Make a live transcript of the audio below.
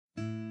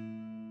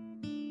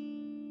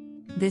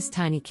This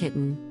tiny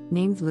kitten,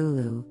 named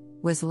Lulu,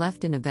 was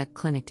left in a vet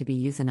clinic to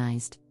be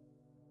euthanized.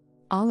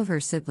 All of her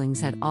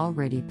siblings had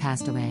already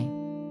passed away.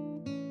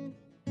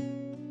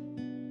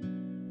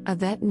 A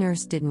vet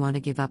nurse didn't want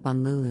to give up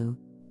on Lulu,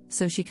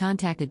 so she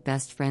contacted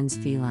Best Friends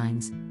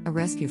Felines, a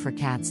rescue for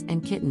cats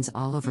and kittens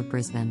all over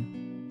Brisbane.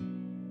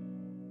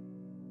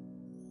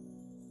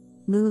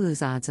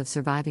 Lulu's odds of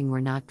surviving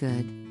were not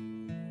good.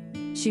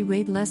 She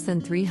weighed less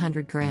than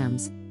 300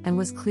 grams, and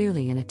was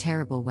clearly in a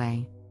terrible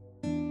way.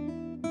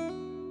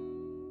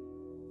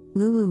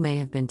 Lulu may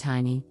have been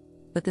tiny,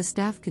 but the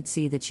staff could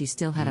see that she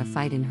still had a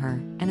fight in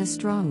her, and a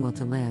strong will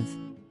to live.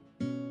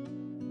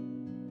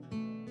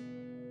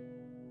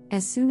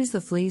 As soon as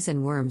the fleas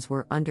and worms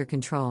were under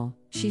control,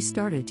 she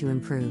started to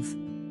improve.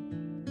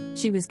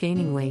 She was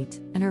gaining weight,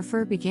 and her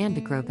fur began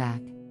to grow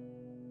back.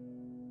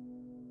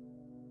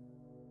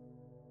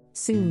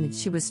 Soon,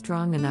 she was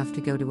strong enough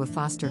to go to a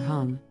foster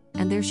home,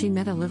 and there she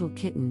met a little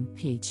kitten,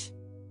 Peach.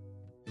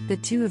 The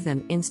two of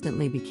them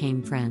instantly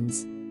became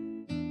friends.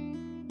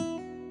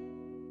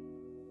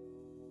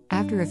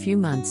 After a few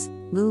months,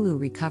 Lulu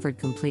recovered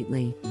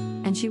completely,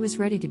 and she was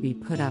ready to be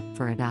put up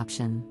for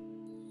adoption.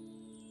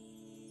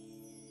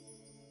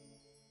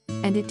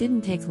 And it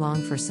didn't take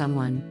long for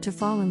someone to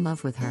fall in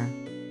love with her.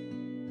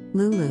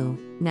 Lulu,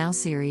 now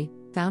Siri,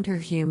 found her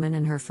human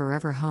and her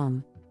forever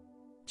home.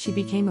 She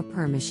became a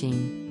purr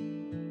machine.